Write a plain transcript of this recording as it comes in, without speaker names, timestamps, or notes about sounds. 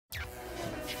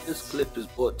This clip is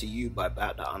brought to you by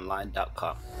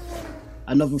BattleOnline.com.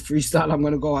 Another freestyle I'm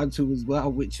gonna go on to as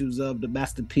well, which was the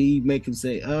Master P make him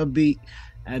say beat.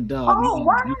 And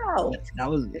wow, that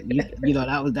was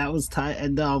that was tight.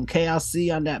 And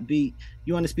KLC on that beat.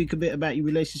 You want to speak a bit about your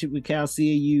relationship with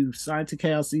KLC? Are you signed to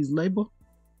KLC's label?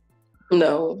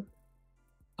 No.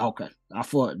 Okay, I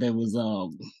thought there was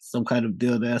some kind of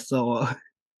deal there. So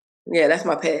yeah, that's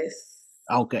my pass.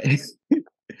 Okay.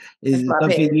 Is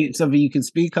it something you can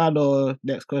speak on, or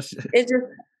next question?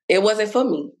 It wasn't for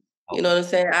me. Okay. You know what I'm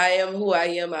saying? I am who I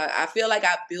am. I feel like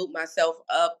I built myself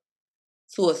up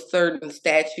to a certain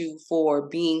statue for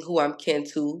being who I'm kin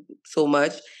to so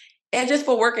much, and just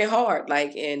for working hard.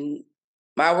 Like, and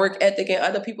my work ethic and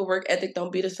other people's work ethic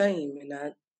don't be the same,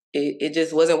 and it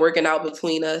just wasn't working out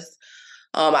between us.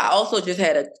 I also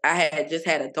had just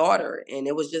had a daughter, and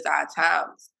it was just our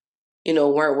times,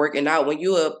 weren't working out. When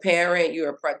you're a parent,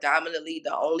 you're predominantly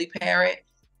the only parent.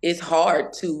 It's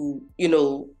hard to,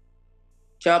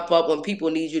 jump up when people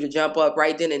need you to jump up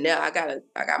right then and there. I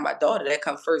got my daughter. That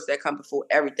come first. That come before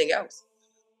everything else.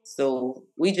 So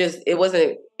it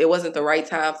wasn't the right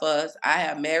time for us. I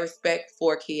have mad respect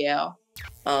for KL.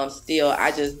 Still,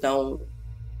 I just don't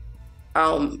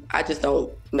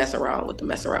mess around with the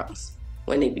mess arounds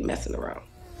when they be messing around.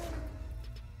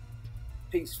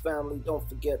 Peace, family. Don't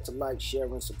forget to like, share,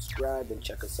 and subscribe, and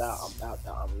check us out on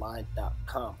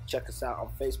BattleOnline.com. Check us out on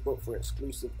Facebook for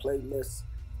exclusive playlists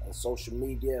and social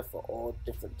media for all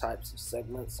different types of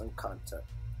segments and content.